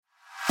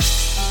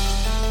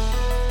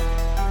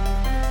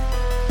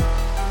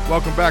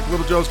Welcome back,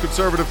 Little Joe's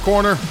Conservative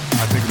Corner.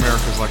 I think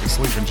America's like a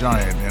sleeping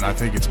giant, and I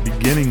think it's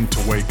beginning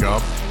to wake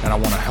up, and I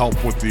want to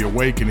help with the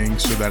awakening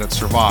so that it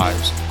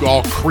survives.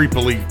 All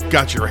creepily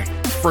got your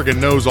friggin'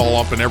 nose all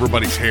up in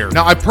everybody's hair.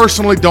 Now, I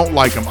personally don't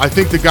like him. I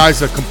think the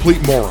guy's a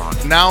complete moron.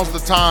 Now's the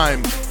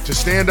time to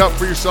stand up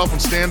for yourself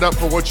and stand up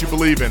for what you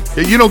believe in.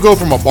 You don't go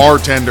from a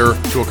bartender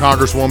to a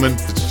congresswoman.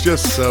 It's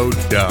just so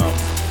dumb.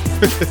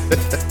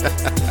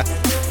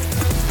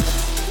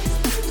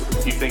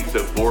 You think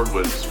the board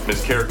was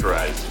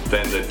mischaracterized,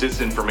 then the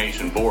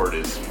disinformation board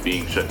is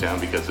being shut down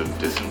because of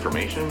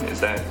disinformation? Is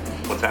that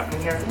what's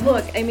happening here?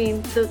 Look, I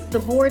mean,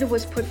 the board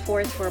was put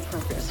forth for a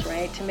purpose,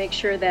 right? To make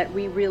sure that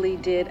we really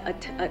did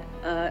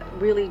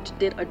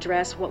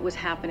address what was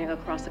happening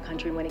across the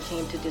country when it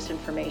came to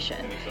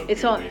disinformation.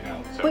 It's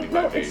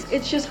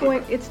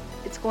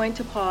going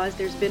to pause.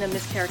 There's been a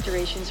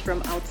mischaracterizations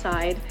from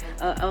outside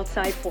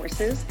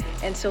forces,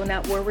 and so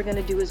now what we're going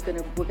to do is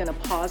we're going to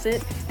pause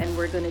it, and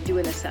we're going to do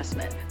an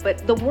assessment.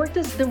 But the work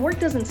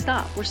doesn't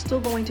stop. We're still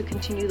going to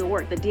continue the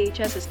work. The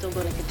DHS is still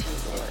going to continue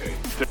the work.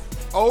 Okay.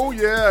 Oh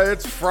yeah,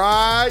 it's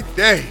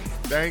Friday.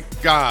 Thank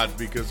God,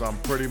 because I'm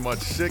pretty much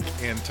sick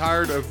and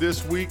tired of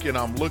this week, and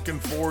I'm looking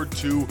forward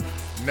to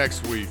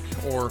next week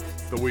or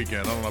the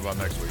weekend. I don't know about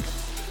next week.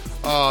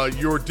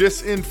 Your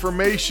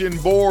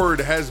disinformation board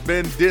has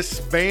been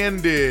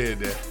disbanded.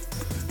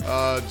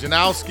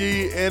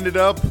 Janowski ended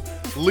up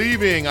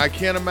leaving. I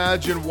can't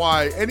imagine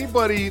why.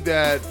 Anybody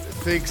that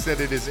thinks that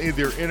it is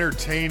either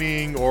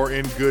entertaining or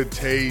in good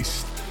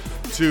taste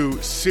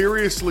to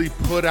seriously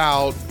put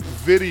out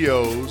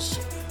videos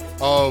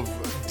of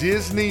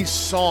Disney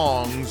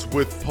songs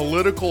with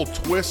political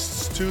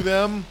twists to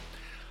them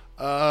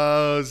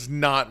is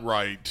not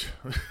right.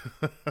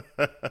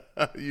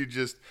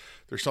 There's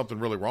something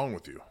really wrong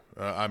with you.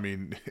 I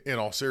mean, in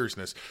all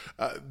seriousness,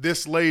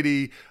 this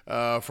lady,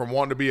 from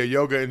wanting to be a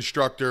yoga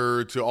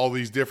instructor to all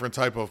these different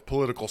type of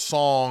political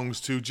songs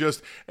to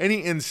just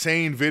any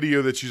insane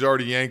video that she's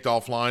already yanked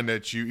offline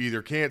that you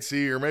either can't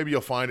see or maybe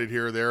you'll find it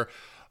here or there.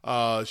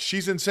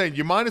 She's insane.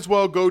 You might as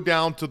well go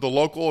down to the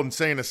local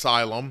insane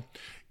asylum,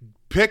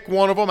 pick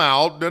one of them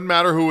out, doesn't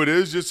matter who it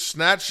is, just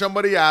snatch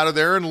somebody out of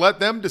there and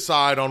let them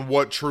decide on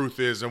what truth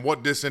is and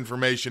what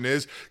disinformation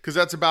is, because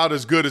that's about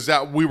as good as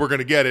that we were going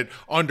to get it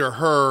under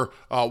her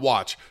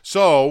watch.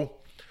 So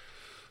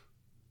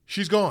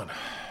she's gone.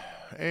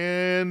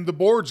 And the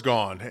board's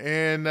gone.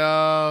 And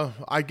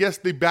I guess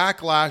the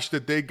backlash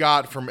that they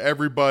got from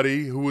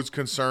everybody who was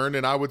concerned,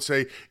 and I would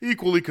say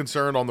equally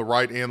concerned on the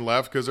right and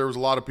left, because there was a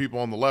lot of people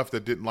on the left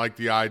that didn't like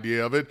the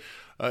idea of it.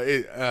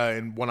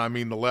 And when I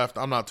mean the left,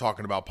 I'm not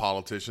talking about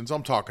politicians.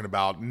 I'm talking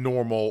about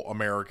normal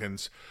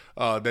Americans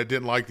that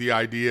didn't like the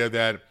idea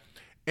that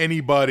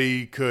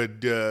anybody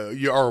could,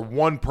 or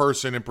one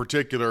person in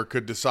particular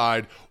could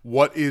decide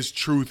what is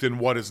truth and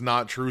what is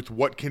not truth,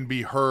 what can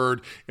be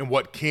heard and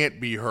what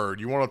can't be heard.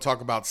 You want to talk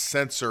about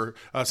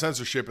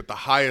censorship at the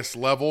highest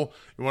level.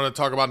 You want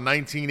to talk about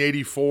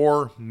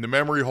 1984, the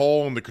memory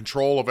hole and the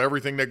control of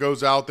everything that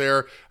goes out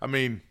there. I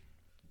mean,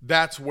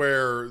 that's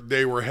where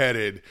they were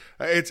headed.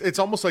 It's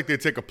almost like they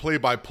take a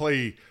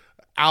play-by-play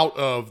out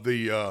of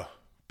the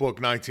book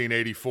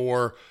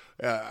 1984.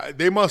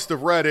 They must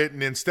have read it,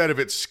 and instead of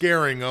it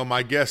scaring them,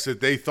 I guess that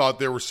they thought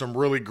there were some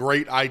really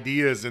great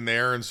ideas in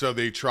there, and so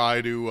they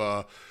try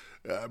to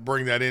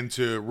bring that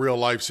into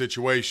real-life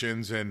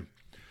situations. And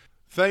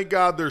thank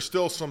God there's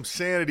still some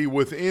sanity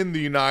within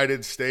the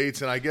United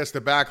States, and I guess the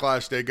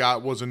backlash they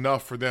got was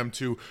enough for them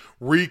to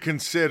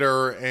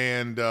reconsider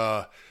and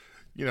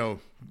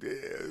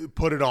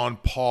put it on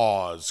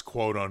pause,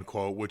 quote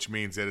unquote, which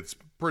means that it's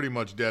pretty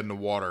much dead in the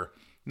water.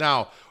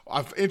 Now,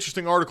 an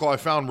interesting article I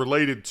found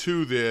related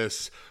to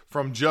this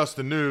from Just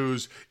the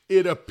News.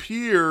 It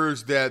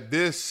appears that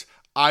this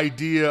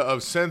idea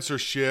of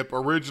censorship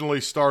originally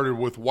started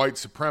with white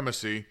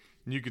supremacy.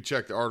 And you can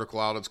check the article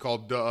out. It's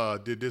called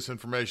Did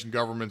Disinformation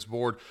Government's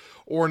Board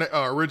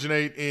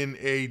Originate in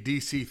a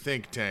DC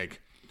Think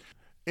Tank?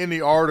 In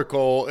the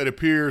article, it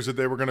appears that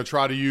they were going to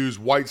try to use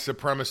white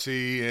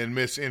supremacy and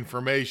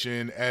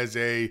misinformation as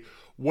a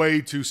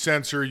way to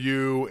censor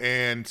you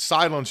and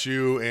silence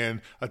you and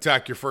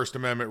attack your First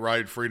Amendment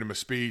right, freedom of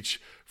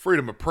speech,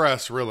 freedom of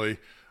press, really.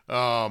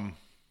 And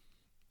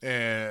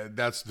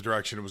that's the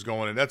direction it was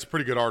going in. That's a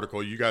pretty good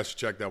article. You guys should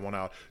check that one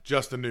out.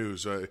 Just the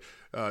News.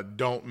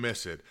 Don't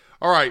miss it.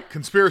 All right,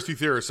 conspiracy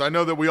theorists. I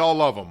know that we all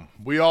love them.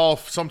 We all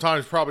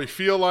sometimes probably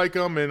feel like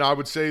them, and I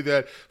would say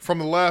that from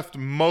the left,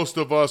 most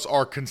of us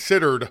are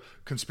considered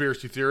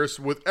conspiracy theorists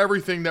with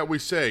everything that we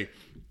say.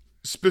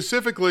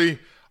 Specifically,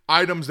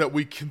 items that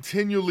we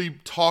continually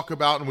talk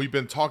about and we've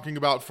been talking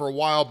about for a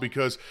while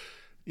because,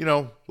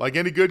 like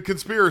any good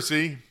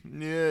conspiracy,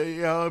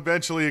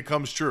 eventually it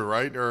comes true,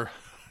 right? Or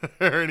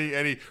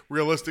any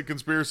realistic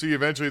conspiracy,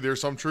 eventually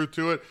there's some truth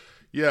to it.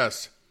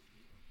 Yes.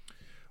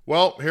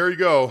 Well, here you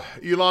go.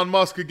 Elon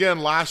Musk again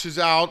lashes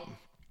out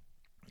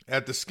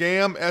at the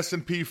scam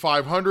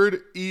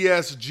S&P500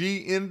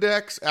 ESG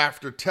index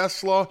after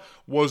Tesla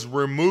was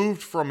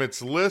removed from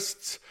its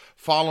lists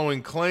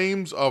following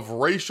claims of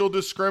racial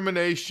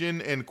discrimination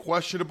and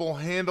questionable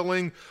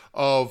handling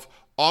of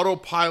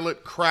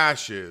autopilot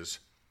crashes.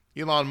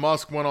 Elon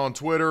Musk went on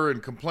Twitter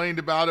and complained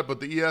about it, but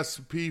the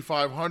S&P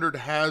 500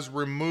 has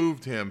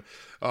removed him.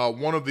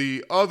 One of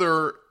the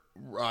other,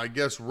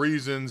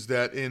 reasons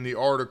that in the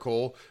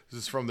article,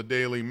 this is from the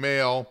Daily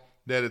Mail,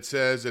 that it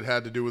says it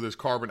had to do with his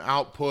carbon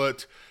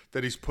output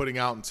that he's putting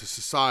out into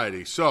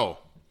society. So,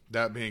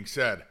 that being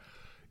said,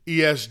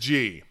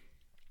 ESG,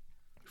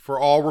 for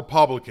all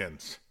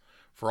Republicans,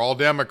 for all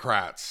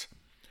Democrats,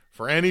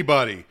 for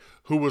anybody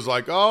who was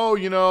like, oh,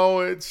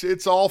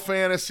 it's all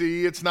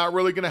fantasy, it's not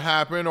really going to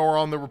happen, or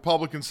on the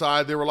Republican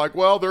side, they were like,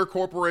 well, they're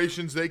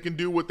corporations, they can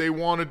do what they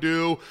want to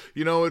do,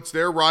 it's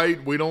their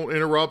right, we don't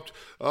interrupt,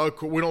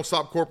 we don't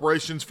stop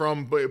corporations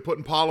from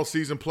putting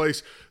policies in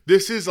place.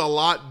 This is a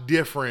lot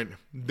different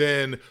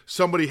than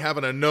somebody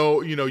having a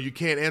no, you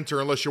can't enter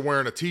unless you're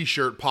wearing a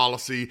t-shirt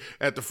policy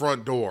at the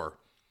front door.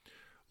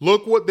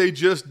 Look what they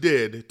just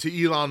did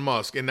to Elon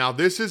Musk. And now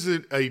this is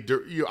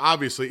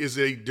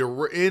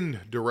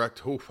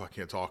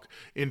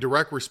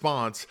indirect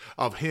response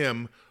of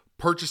him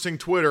purchasing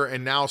Twitter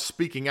and now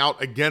speaking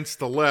out against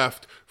the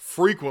left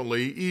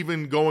frequently,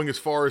 even going as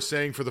far as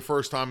saying for the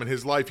first time in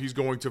his life he's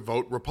going to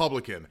vote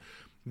Republican.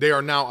 They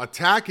are now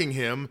attacking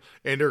him,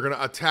 and they're going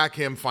to attack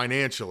him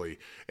financially.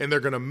 And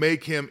they're going to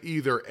make him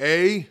either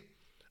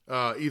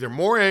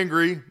more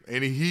angry,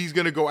 and he's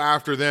going to go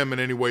after them in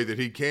any way that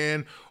he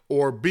can,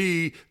 or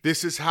B,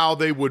 this is how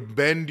they would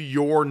bend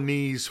your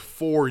knees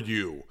for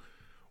you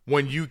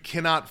when you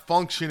cannot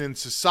function in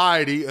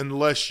society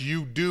unless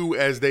you do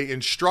as they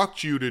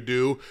instruct you to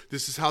do.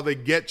 This is how they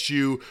get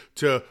you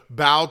to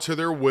bow to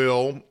their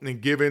will and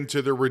give in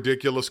to their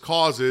ridiculous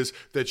causes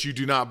that you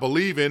do not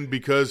believe in,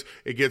 because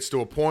it gets to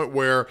a point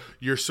where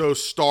you're so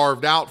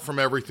starved out from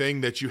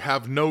everything that you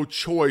have no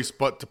choice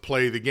but to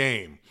play the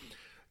game.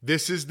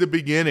 This is the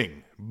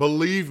beginning,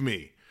 believe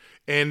me.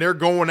 And they're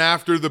going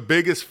after the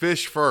biggest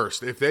fish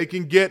first. If they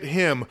can get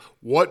him,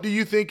 what do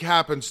you think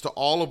happens to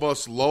all of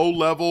us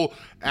low-level,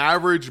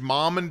 average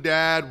mom and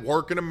dad,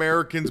 working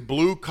Americans,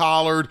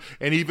 blue-collared,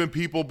 and even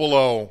people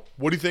below?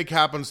 What do you think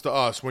happens to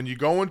us? When you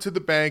go into the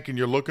bank and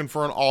you're looking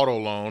for an auto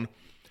loan,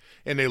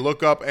 and they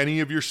look up any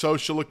of your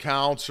social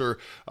accounts or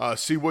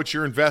see what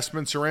your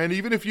investments are in,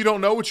 even if you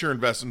don't know what your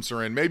investments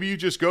are in. Maybe you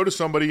just go to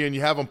somebody and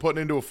you have them put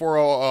into a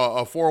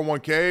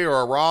 401k or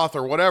a Roth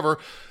or whatever,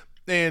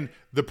 and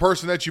the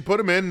person that you put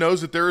them in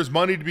knows that there is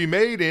money to be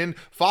made in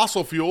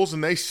fossil fuels,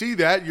 and they see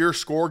that, your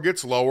score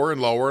gets lower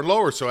and lower and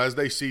lower. So as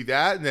they see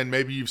that, and then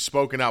maybe you've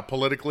spoken out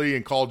politically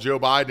and called Joe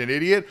Biden an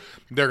idiot,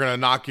 they're going to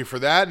knock you for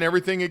that and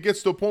everything. It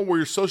gets to a point where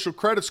your social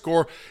credit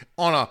score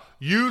on a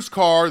used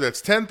car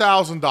that's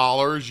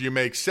 $10,000, you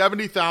make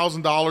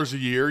 $70,000 a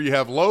year, you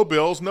have low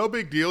bills, no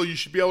big deal. You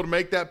should be able to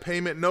make that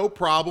payment, no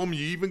problem.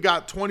 You even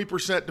got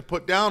 20% to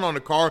put down on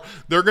a car.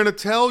 They're going to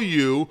tell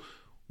you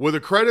with a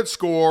credit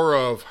score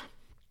of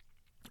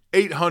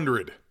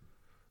 800,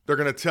 they're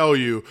going to tell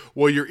you,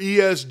 well, your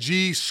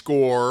ESG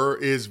score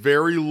is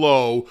very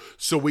low,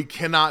 so we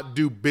cannot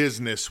do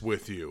business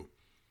with you.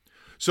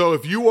 So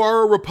if you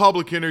are a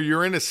Republican or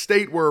you're in a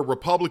state where a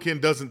Republican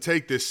doesn't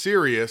take this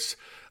serious,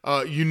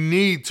 you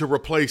need to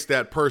replace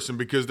that person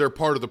because they're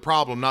part of the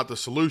problem, not the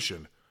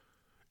solution.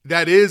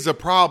 That is a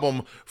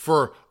problem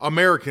for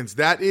Americans.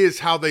 That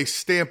is how they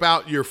stamp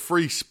out your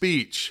free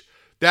speech.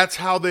 That's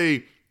how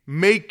they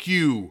make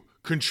you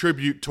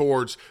contribute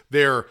towards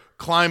their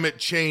climate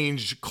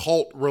change,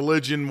 cult,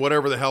 religion,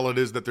 whatever the hell it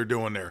is that they're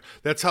doing there.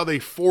 That's how they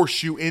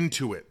force you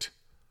into it.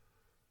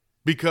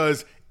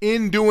 Because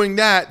in doing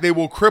that, they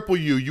will cripple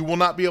you. You will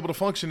not be able to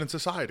function in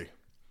society.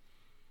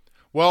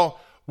 Well,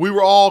 we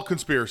were all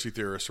conspiracy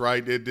theorists,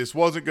 right? This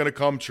wasn't going to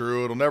come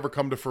true. It'll never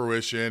come to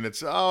fruition.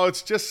 It's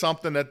just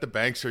something that the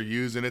banks are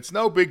using. It's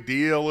no big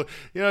deal.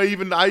 I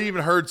even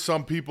heard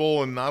some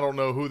people, and I don't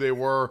know who they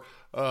were,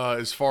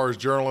 as far as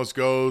journalists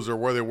goes or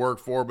where they work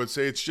for, but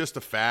say it's just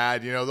a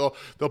fad.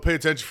 They'll pay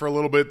attention for a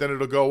little bit, then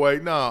it'll go away.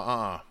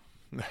 No,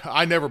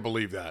 I never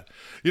believe that.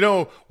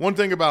 One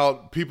thing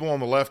about people on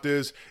the left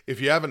is,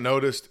 if you haven't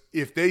noticed,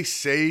 if they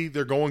say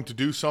they're going to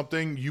do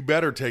something, you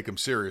better take them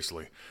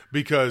seriously,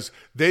 because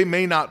they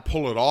may not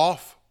pull it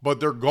off, but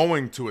they're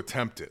going to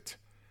attempt it.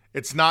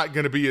 It's not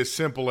going to be as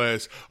simple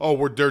as,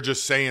 they're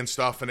just saying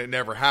stuff and it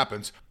never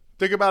happens.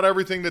 Think about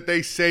everything that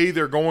they say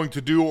they're going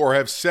to do or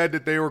have said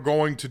that they were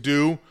going to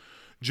do.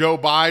 Joe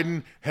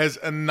Biden has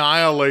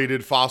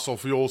annihilated fossil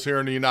fuels here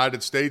in the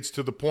United States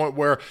to the point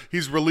where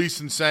he's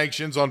releasing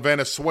sanctions on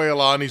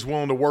Venezuela and he's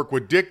willing to work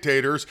with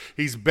dictators.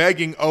 He's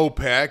begging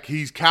OPEC.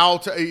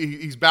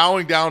 He's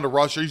bowing down to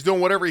Russia. He's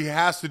doing whatever he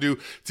has to do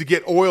to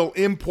get oil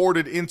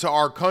imported into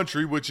our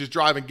country, which is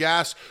driving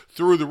gas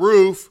through the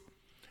roof.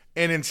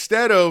 And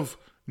instead of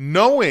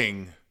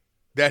knowing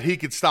that he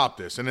could stop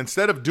this, and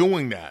instead of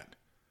doing that,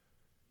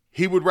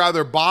 he would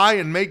rather buy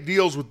and make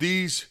deals with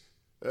these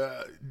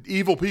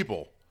evil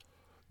people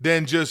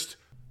than just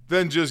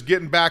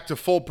getting back to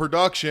full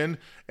production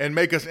and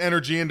make us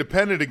energy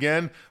independent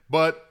again.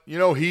 But,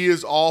 he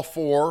is all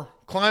for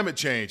climate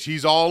change.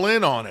 He's all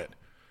in on it.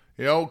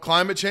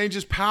 Climate change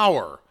is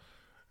power.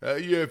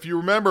 If you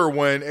remember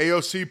when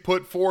AOC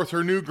put forth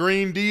her new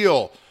Green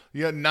Deal,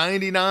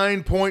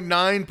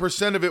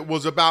 99.9% of it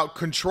was about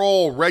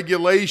control,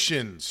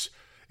 regulations.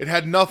 It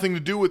had nothing to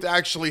do with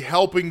actually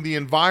helping the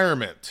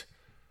environment.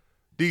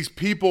 These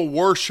people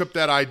worship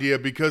that idea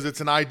because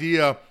it's an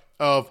idea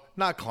of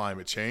not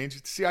climate change.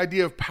 It's the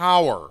idea of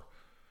power.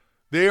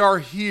 They are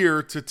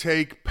here to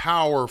take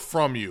power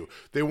from you.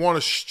 They want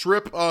to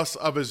strip us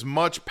of as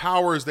much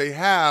power as they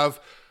have,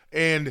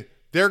 and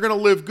they're going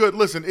to live good.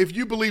 Listen, if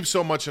you believe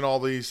so much in all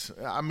these,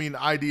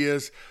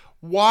 ideas,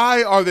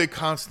 why are they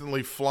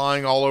constantly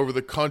flying all over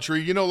the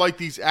country? Like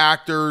these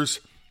actors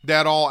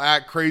that all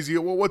act crazy.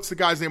 Well, what's the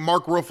guy's name?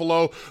 Mark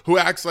Ruffalo, who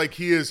acts like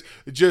he is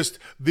just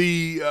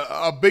the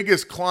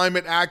biggest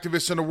climate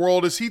activist in the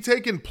world. Is he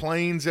taking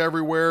planes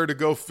everywhere to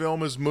go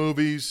film his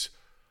movies?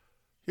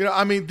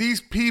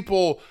 These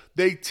people,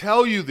 they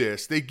tell you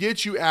this, they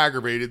get you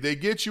aggravated, they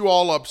get you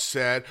all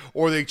upset,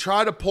 or they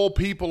try to pull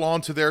people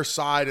onto their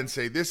side and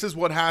say, this is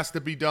what has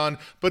to be done,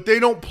 but they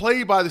don't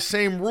play by the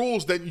same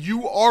rules that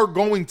you are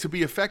going to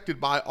be affected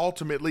by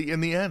ultimately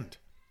in the end.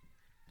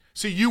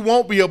 See, you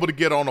won't be able to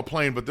get on a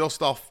plane, but they'll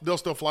still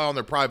fly on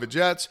their private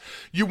jets.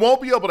 You won't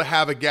be able to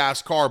have a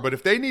gas car, but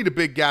if they need a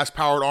big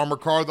gas-powered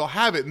armored car, they'll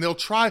have it. And they'll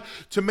try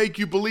to make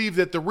you believe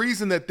that the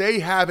reason that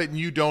they have it and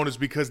you don't is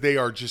because they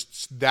are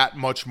just that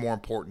much more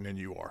important than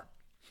you are.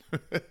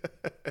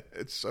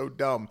 It's so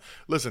dumb.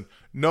 Listen,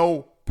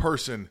 no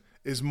person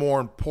is more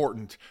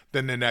important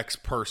than the next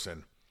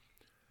person.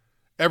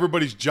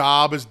 Everybody's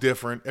job is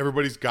different.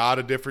 Everybody's got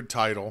a different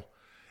title.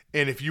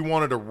 And if you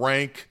wanted to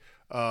rank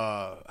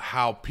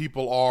how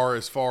people are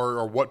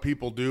or what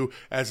people do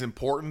as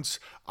importance,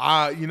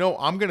 I'm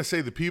going to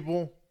say the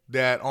people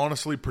that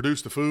honestly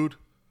produce the food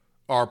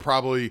are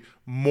probably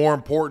more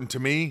important to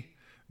me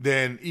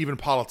than even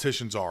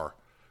politicians are.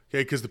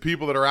 Okay, because the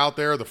people that are out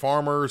there, the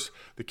farmers,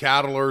 the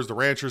cattlers, the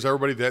ranchers,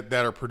 everybody that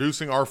are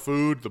producing our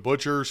food, the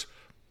butchers,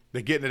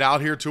 they're getting it out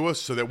here to us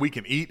so that we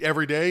can eat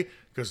every day.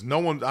 Because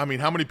how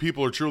many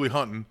people are truly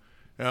hunting?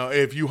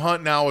 If you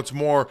hunt now, it's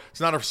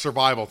not a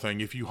survival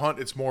thing. If you hunt,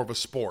 it's more of a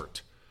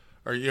sport.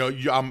 Or,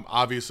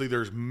 obviously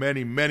there's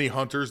many, many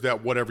hunters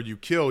that whatever you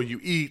kill, you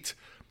eat,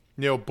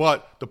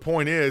 but the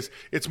point is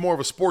it's more of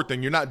a sport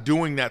thing. You're not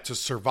doing that to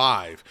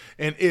survive.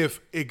 And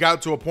if it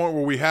got to a point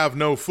where we have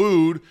no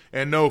food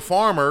and no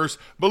farmers,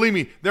 believe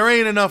me, there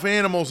ain't enough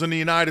animals in the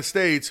United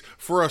States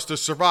for us to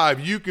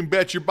survive. You can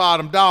bet your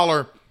bottom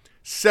dollar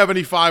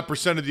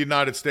 75% of the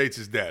United States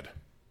is dead.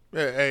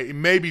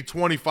 Maybe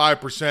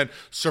 25%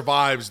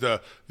 survives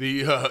that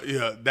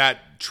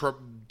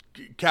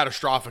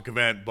catastrophic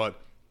event,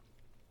 but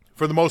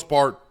for the most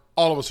part,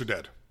 all of us are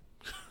dead.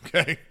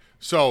 Okay?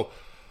 So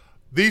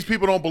these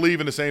people don't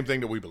believe in the same thing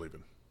that we believe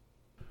in.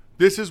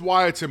 This is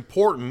why it's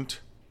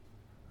important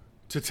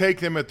to take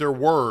them at their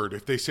word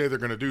if they say they're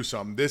going to do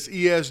something. This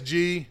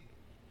ESG,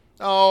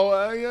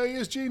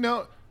 ESG,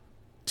 no.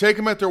 Take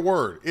them at their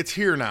word. It's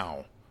here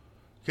now.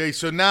 Okay,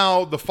 so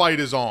now the fight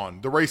is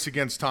on, the race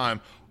against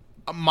time.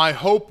 My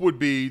hope would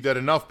be that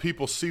enough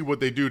people see what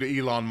they do to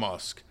Elon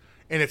Musk,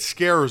 and it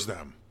scares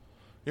them.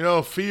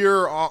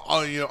 Fear,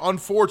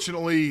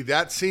 unfortunately,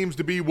 that seems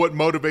to be what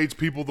motivates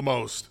people the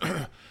most.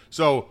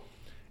 So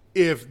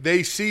if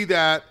they see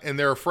that and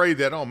they're afraid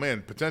that, oh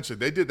man, potentially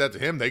they did that to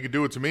him, they could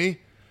do it to me,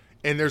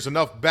 and there's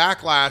enough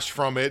backlash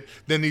from it,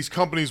 then these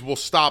companies will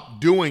stop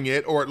doing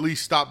it, or at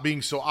least stop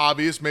being so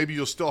obvious. Maybe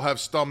you'll still have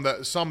some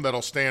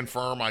that'll stand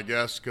firm, I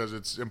guess, because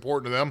it's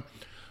important to them.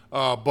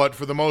 But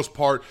for the most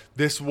part,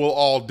 this will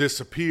all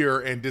disappear,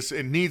 and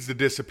it needs to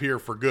disappear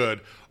for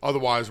good.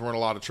 Otherwise, we're in a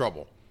lot of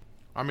trouble.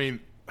 This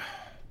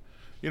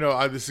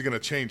is going to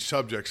change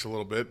subjects a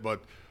little bit,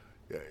 but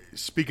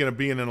speaking of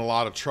being in a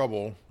lot of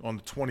trouble, on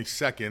the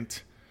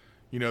 22nd,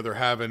 they're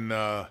having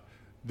the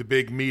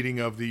big meeting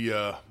of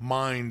the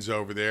minds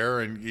over there,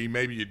 and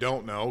maybe you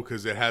don't know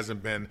because it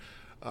hasn't been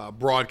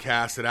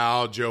broadcasted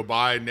out. Joe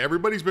Biden,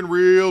 everybody's been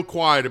real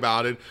quiet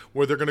about it,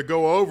 where they're going to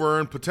go over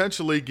and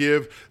potentially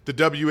give the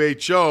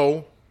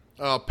WHO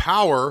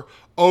power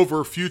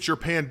over future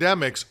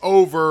pandemics,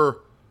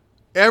 over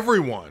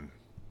everyone.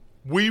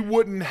 We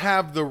wouldn't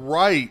have the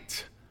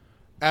right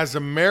as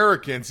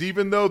Americans,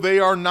 even though they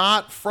are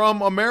not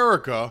from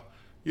America.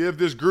 You have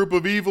this group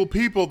of evil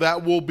people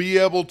that will be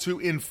able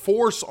to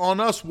enforce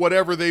on us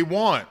whatever they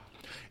want.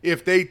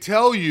 If they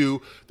tell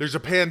you there's a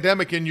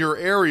pandemic in your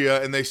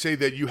area and they say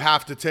that you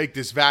have to take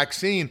this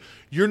vaccine,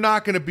 you're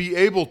not going to be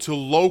able to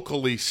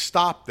locally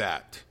stop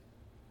that.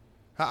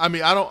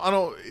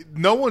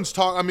 No one's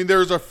talking.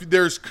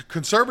 There's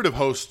conservative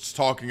hosts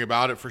talking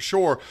about it for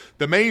sure.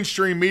 The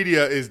mainstream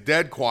media is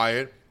dead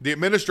quiet. The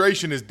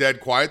administration is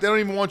dead quiet. They don't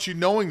even want you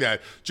knowing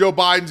that. Joe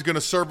Biden's going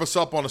to serve us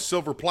up on a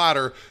silver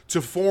platter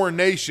to foreign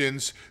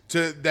nations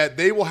that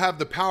they will have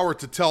the power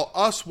to tell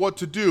us what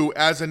to do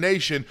as a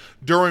nation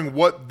during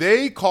what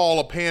they call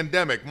a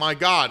pandemic. My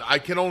God, I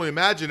can only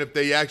imagine if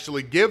they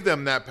actually give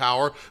them that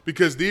power,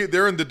 because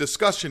they're in the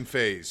discussion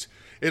phase.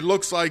 It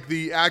looks like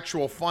the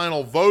actual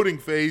final voting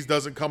phase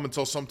doesn't come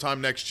until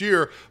sometime next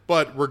year.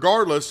 But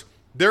regardless,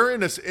 They're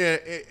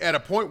at a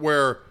point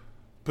where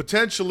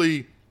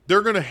potentially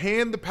they're going to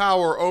hand the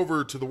power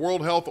over to the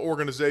World Health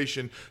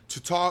Organization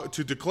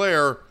to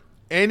declare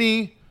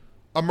any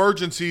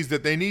emergencies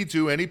that they need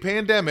to, any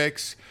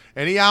pandemics,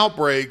 any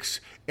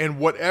outbreaks, and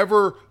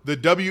whatever the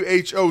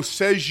WHO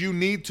says you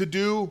need to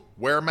do,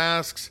 wear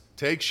masks,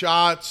 take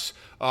shots,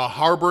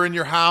 harbor in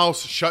your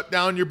house, shut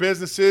down your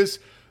businesses,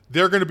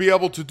 they're going to be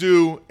able to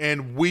do,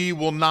 and we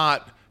will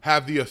not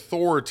have the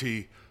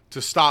authority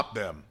to stop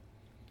them.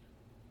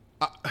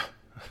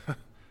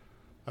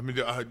 I mean,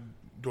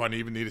 do I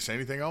even need to say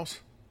anything else?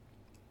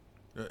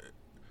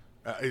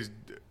 Is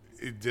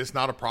this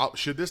not a problem?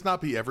 Should this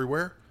not be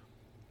everywhere?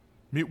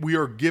 I mean, we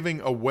are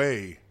giving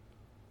away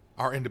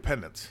our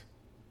independence.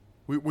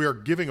 We are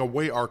giving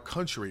away our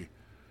country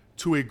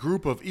to a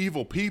group of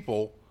evil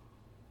people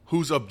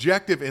whose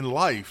objective in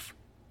life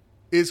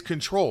is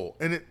control.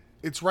 And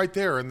it's right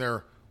there in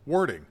their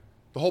wording.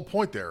 The whole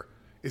point there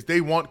is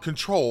they want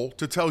control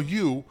to tell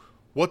you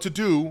what to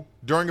do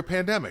during a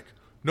pandemic.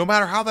 No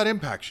matter how that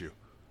impacts you,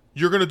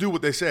 you're going to do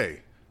what they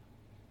say.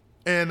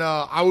 And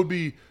I would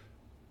be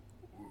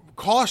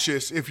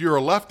cautious if you're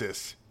a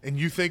leftist and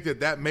you think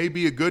that may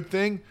be a good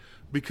thing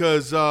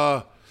because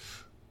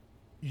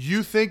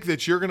you think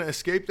that you're going to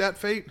escape that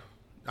fate.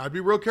 I'd be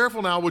real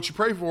careful now what you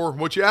pray for,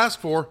 what you ask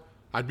for.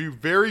 I'd be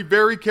very,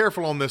 very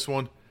careful on this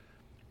one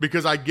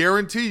because I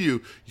guarantee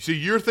you see,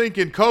 you're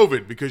thinking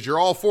COVID because you're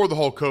all for the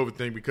whole COVID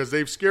thing because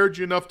they've scared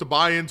you enough to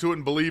buy into it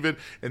and believe it,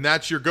 and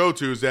that's your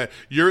go-to is that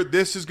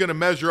this is going to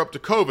measure up to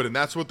COVID, and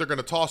that's what they're going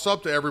to toss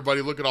up to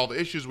everybody. Look at all the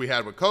issues we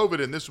had with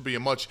COVID, and this would be a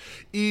much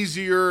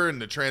easier,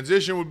 and the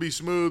transition would be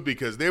smooth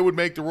because they would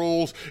make the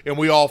rules, and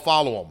we all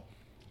follow them.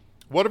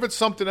 What if it's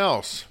something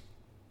else?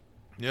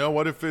 You know,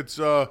 what if it's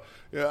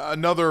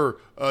another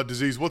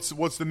disease?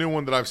 What's the new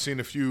one that I've seen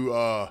a few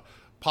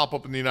pop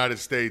up in the United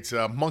States?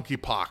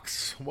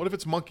 Monkeypox. What if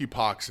it's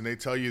monkeypox and they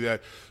tell you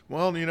that,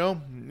 well, you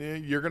know,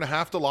 you're going to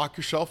have to lock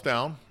yourself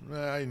down.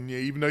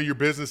 Even though your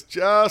business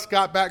just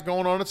got back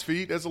going on its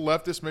feet as a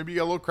leftist, maybe you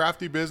got a little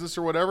crafty business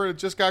or whatever, it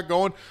just got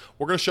going.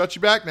 We're going to shut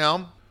you back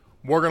down.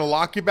 We're going to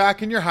lock you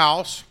back in your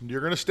house. You're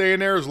going to stay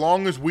in there as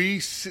long as we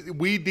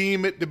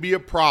deem it to be a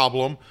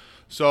problem.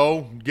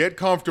 So get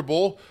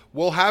comfortable.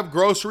 We'll have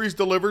groceries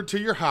delivered to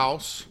your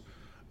house.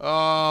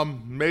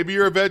 Maybe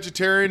you're a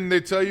vegetarian and they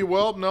tell you,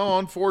 well, no,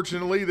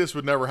 unfortunately, this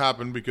would never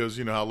happen because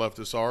you know how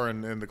leftists are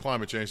and the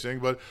climate change thing.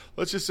 But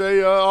let's just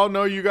say, oh,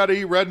 no, you got to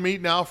eat red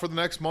meat now for the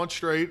next month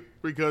straight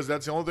because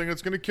that's the only thing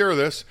that's going to cure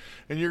this.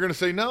 And you're going to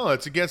say, no,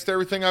 it's against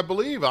everything I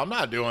believe. I'm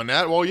not doing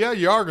that. Well, yeah,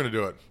 you are going to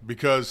do it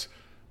because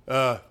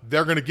they're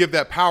going to give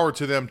that power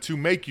to them to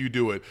make you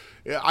do it.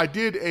 I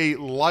did a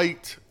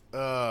light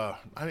I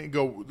didn't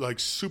go like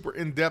super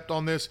in depth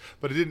on this,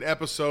 but I did an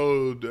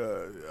episode,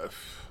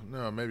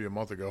 maybe a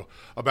month ago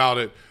about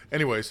it.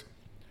 Anyways,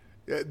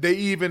 they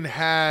even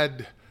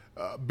had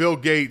Bill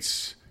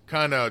Gates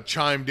kind of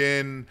chimed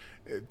in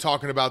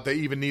talking about they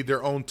even need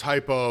their own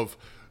type of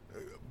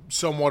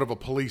somewhat of a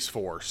police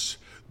force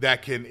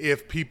that can,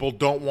 if people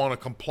don't want to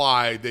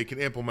comply, they can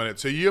implement it.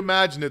 So you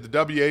imagine that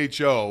the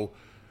WHO,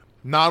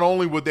 not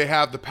only would they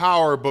have the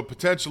power, but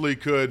potentially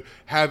could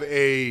have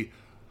a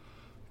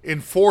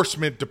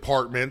enforcement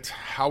department,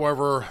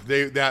 however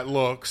that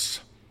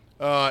looks,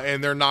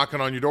 and they're knocking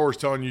on your doors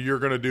telling you're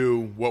going to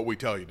do what we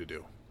tell you to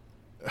do.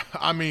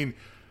 I mean,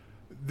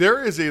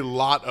 there is a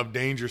lot of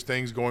dangerous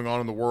things going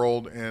on in the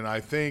world, and I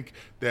think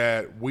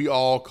that we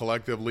all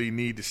collectively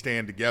need to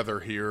stand together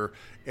here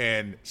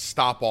and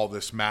stop all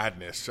this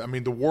madness. I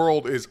mean, the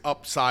world is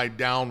upside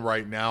down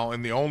right now,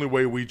 and the only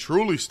way we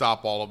truly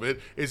stop all of it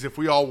is if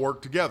we all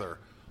work together.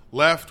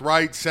 Left,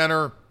 right,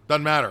 center,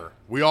 doesn't matter.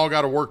 We all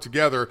got to work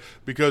together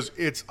because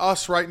it's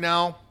us right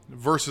now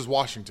versus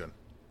Washington.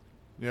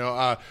 You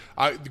know,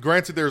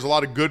 granted, there's a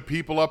lot of good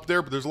people up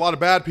there, but there's a lot of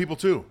bad people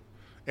too.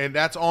 And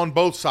that's on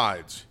both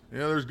sides. You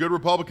know, there's good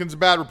Republicans and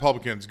bad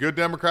Republicans, good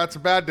Democrats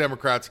and bad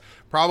Democrats.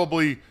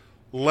 Probably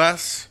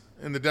less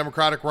in the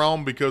Democratic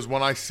realm because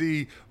when I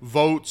see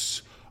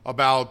votes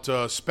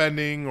about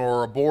spending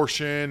or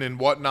abortion and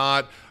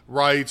whatnot,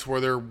 rights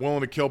where they're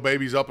willing to kill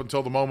babies up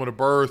until the moment of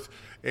birth,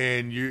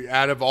 and you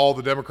out of all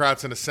the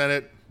Democrats in the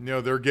Senate, you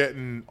know, they're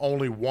getting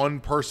only one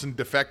person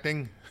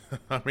defecting.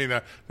 I mean,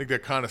 I think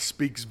that kind of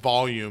speaks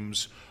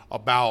volumes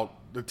about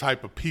the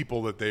type of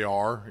people that they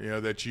are, you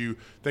know, that you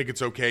think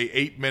it's okay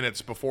 8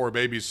 minutes before a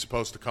baby is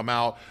supposed to come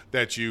out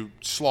that you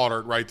slaughter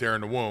it right there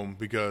in the womb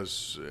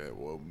because,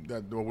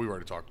 we've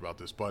already talked about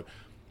this, but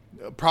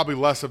probably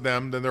less of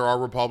them than there are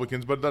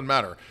Republicans, but it doesn't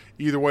matter.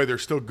 Either way,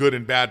 there's still good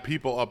and bad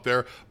people up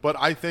there. But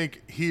I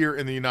think here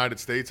in the United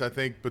States, I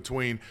think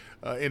between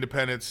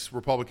independents,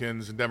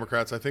 Republicans, and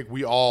Democrats, I think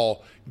we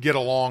all get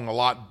along a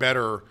lot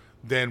better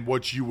than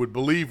what you would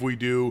believe we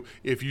do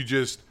if you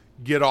just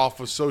get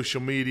off of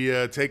social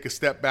media, take a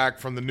step back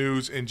from the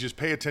news, and just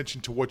pay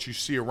attention to what you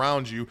see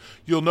around you.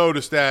 You'll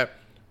notice that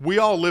we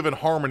all live in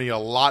harmony a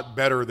lot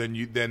better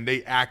than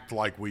they act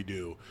like we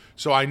do.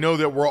 So I know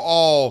that we're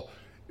all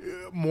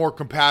more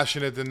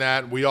compassionate than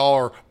that. We all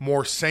are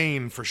more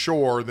sane for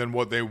sure than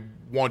what they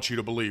want you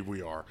to believe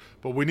we are.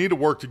 But we need to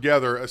work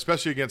together,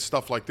 especially against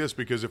stuff like this,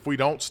 because if we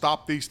don't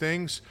stop these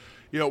things,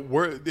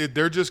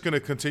 they're just going to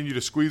continue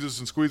to squeeze us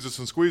and squeeze us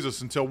and squeeze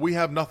us until we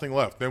have nothing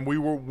left. Then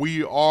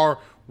we are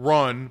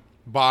run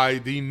by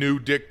the new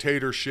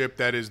dictatorship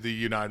that is the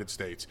United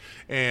States.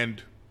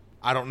 And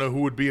I don't know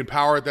who would be in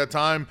power at that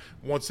time.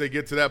 Once they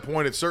get to that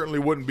point, it certainly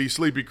wouldn't be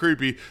Sleepy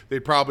Creepy.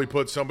 They'd probably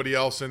put somebody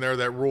else in there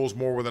that rules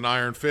more with an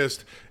iron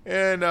fist.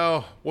 And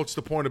what's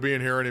the point of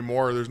being here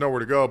anymore? There's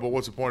nowhere to go, but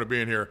what's the point of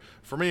being here?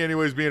 For me,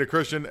 anyways, being a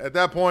Christian, at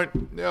that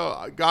point,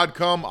 God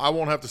come, I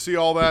won't have to see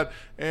all that,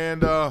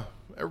 and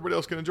everybody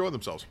else can enjoy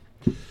themselves.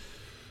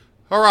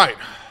 All right,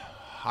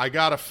 I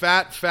got a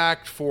fat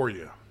fact for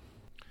you.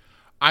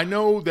 I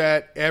know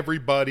that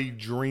everybody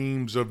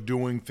dreams of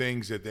doing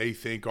things that they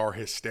think are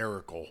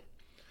hysterical.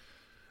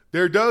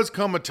 There does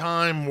come a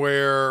time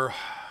where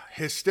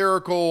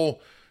hysterical,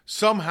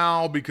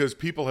 somehow, because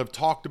people have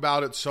talked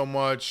about it so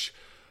much,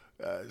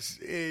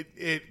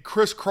 it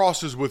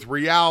crisscrosses with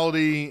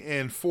reality.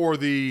 And for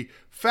the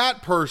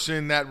fat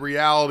person, that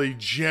reality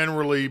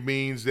generally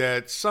means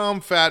that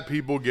some fat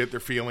people get their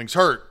feelings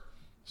hurt.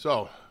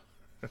 So,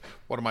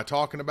 what am I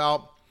talking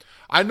about?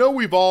 I know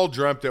we've all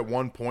dreamt at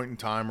one point in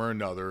time or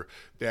another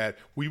that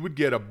we would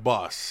get a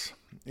bus.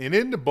 And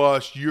in the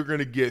bus, you're going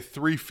to get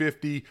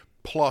 350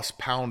 plus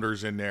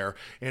pounders in there.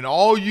 And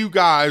all you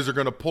guys are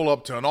going to pull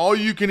up to an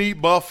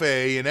all-you-can-eat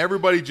buffet. And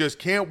everybody just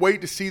can't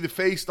wait to see the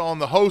face on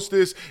the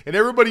hostess. And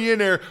everybody in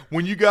there,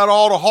 when you got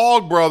all the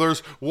Hog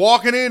brothers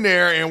walking in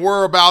there, and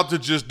we're about to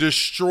just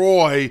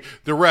destroy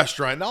the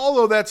restaurant. And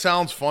although that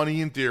sounds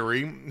funny in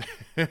theory,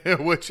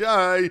 which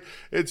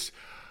it's...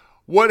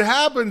 What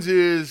happens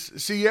is,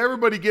 see,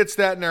 everybody gets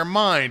that in their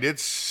mind.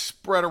 It's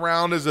spread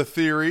around as a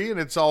theory, and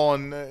it's all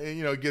in,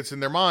 it gets in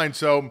their mind.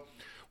 So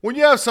when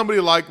you have somebody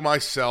like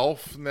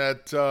myself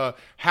that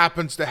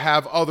happens to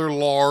have other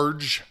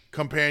large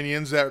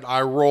companions that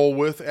I roll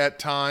with at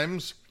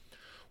times,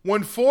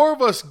 when four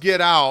of us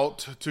get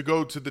out to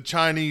go to the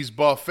Chinese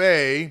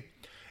buffet,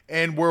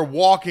 and we're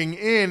walking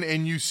in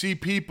and you see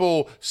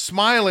people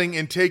smiling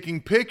and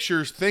taking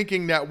pictures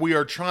thinking that we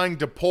are trying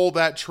to pull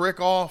that trick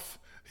off,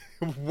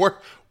 We're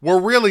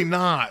really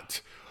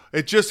not.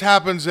 It just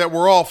happens that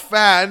we're all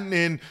fat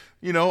and,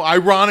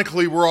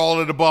 ironically, we're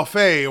all at a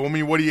buffet. I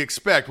mean, what do you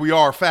expect? We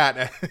are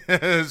fat.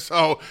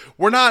 So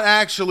we're not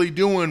actually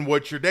doing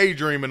what you're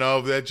daydreaming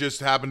of. That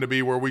just happened to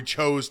be where we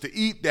chose to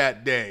eat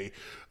that day.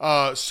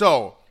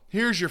 So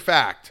here's your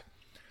fact.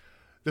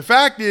 The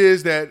fact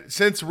is that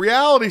since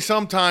reality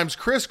sometimes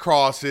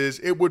crisscrosses,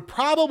 it would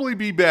probably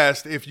be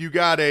best if you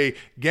got a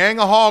gang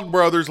of Hog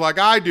brothers like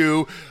I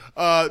do,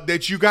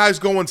 that you guys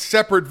go in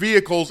separate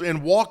vehicles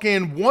and walk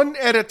in one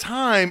at a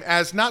time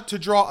as not to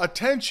draw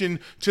attention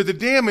to the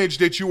damage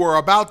that you are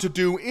about to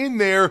do in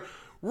there,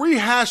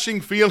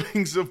 rehashing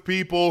feelings of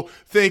people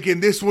thinking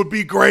this would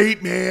be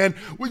great, man.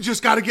 We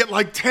just got to get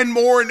like 10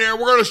 more in there.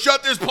 We're going to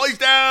shut this place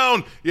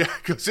down. Yeah,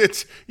 because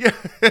it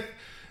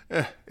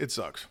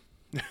sucks.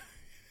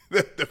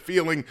 The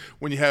feeling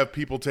when you have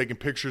people taking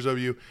pictures of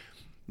you,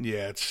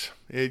 you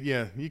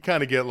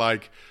kind of get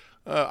like,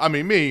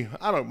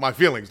 my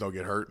feelings don't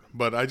get hurt,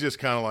 but I just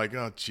kind of like,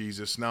 oh,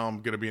 Jesus, now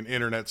I'm going to be an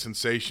internet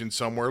sensation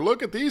somewhere.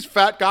 Look at these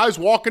fat guys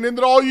walking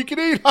into all you can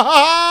eat. Ha ha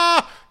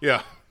ha.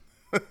 Yeah,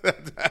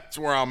 that's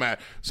where I'm at.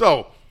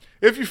 So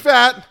if you're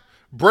fat,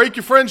 break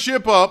your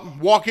friendship up,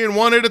 walk in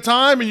one at a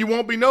time, and you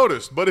won't be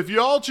noticed. But if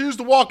you all choose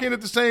to walk in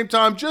at the same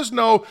time, just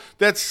know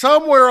that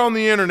somewhere on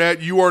the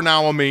internet, you are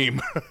now a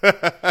meme.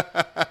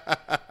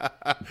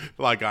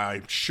 Like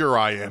I'm sure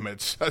I am.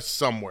 It's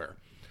somewhere.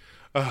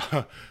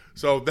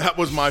 So that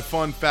was my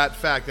fun fat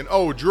fact. And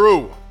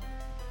Drew,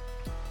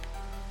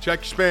 check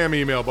your spam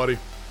email, buddy,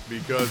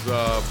 because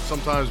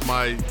sometimes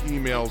my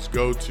emails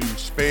go to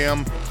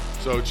spam.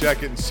 So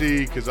check it and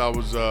see, because I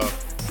was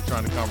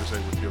trying to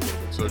conversate with you a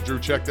little bit. So Drew,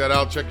 check that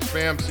out. Check your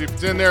spam, see if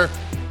it's in there.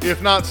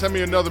 If not, send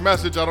me another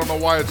message. I don't know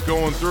why it's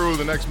going through.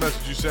 The next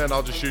message you send,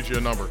 I'll just shoot you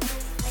a number.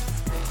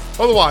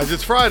 Otherwise,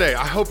 it's Friday.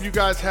 I hope you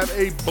guys have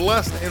a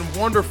blessed and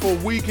wonderful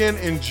weekend.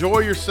 Enjoy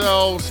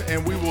yourselves,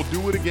 and we will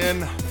do it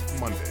again